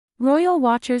Royal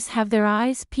watchers have their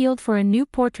eyes peeled for a new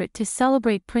portrait to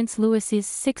celebrate Prince Louis's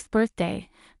 6th birthday,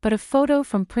 but a photo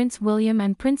from Prince William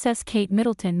and Princess Kate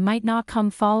Middleton might not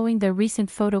come following their recent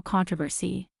photo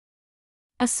controversy.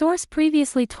 A source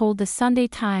previously told the Sunday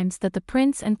Times that the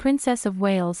Prince and Princess of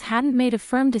Wales hadn't made a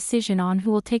firm decision on who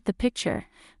will take the picture,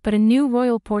 but a new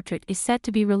royal portrait is set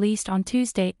to be released on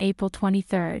Tuesday, April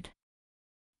 23.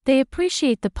 They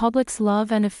appreciate the public's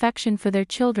love and affection for their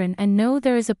children and know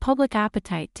there is a public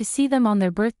appetite to see them on their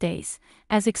birthdays,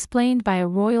 as explained by a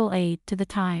royal aide to the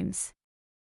Times.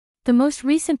 The most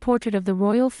recent portrait of the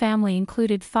royal family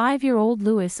included 5-year-old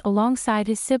Louis alongside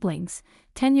his siblings,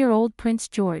 10-year-old Prince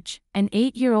George, and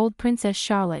 8-year-old Princess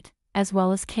Charlotte, as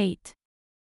well as Kate.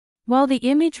 While the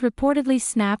image reportedly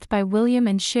snapped by William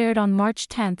and shared on March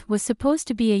 10 was supposed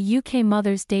to be a UK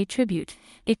Mother's Day tribute,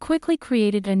 it quickly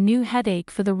created a new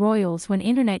headache for the royals when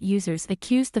internet users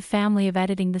accused the family of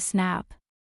editing the snap.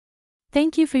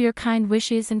 "Thank you for your kind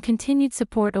wishes and continued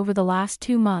support over the last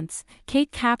 2 months,"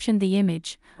 Kate captioned the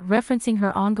image, referencing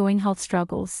her ongoing health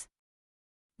struggles.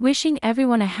 "Wishing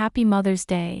everyone a happy Mother's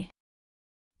Day."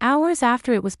 Hours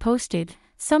after it was posted,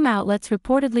 some outlets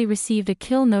reportedly received a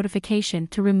kill notification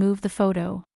to remove the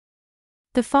photo.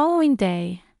 The following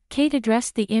day, Kate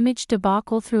addressed the image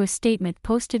debacle through a statement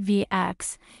posted via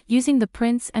X, using the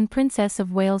Prince and Princess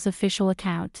of Wales official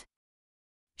account.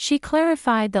 She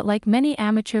clarified that like many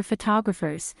amateur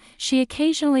photographers, she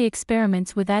occasionally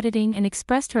experiments with editing and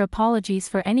expressed her apologies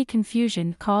for any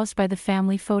confusion caused by the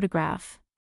family photograph.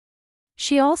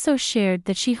 She also shared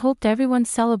that she hoped everyone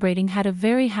celebrating had a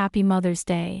very happy Mother's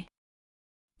Day.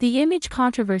 The image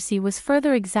controversy was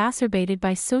further exacerbated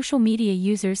by social media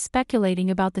users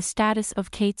speculating about the status of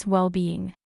Kate's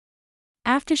well-being.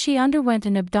 After she underwent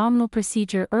an abdominal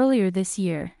procedure earlier this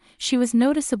year, she was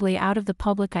noticeably out of the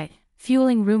public eye,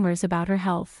 fueling rumors about her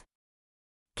health.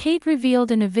 Kate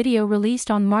revealed in a video released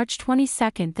on March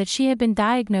 22 that she had been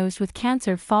diagnosed with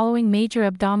cancer following major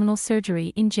abdominal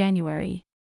surgery in January.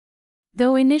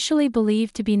 Though initially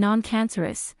believed to be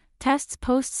non-cancerous, tests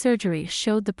post-surgery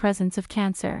showed the presence of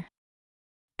cancer.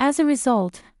 As a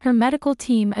result, her medical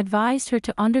team advised her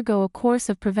to undergo a course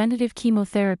of preventative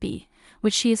chemotherapy,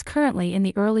 which she is currently in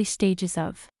the early stages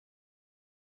of.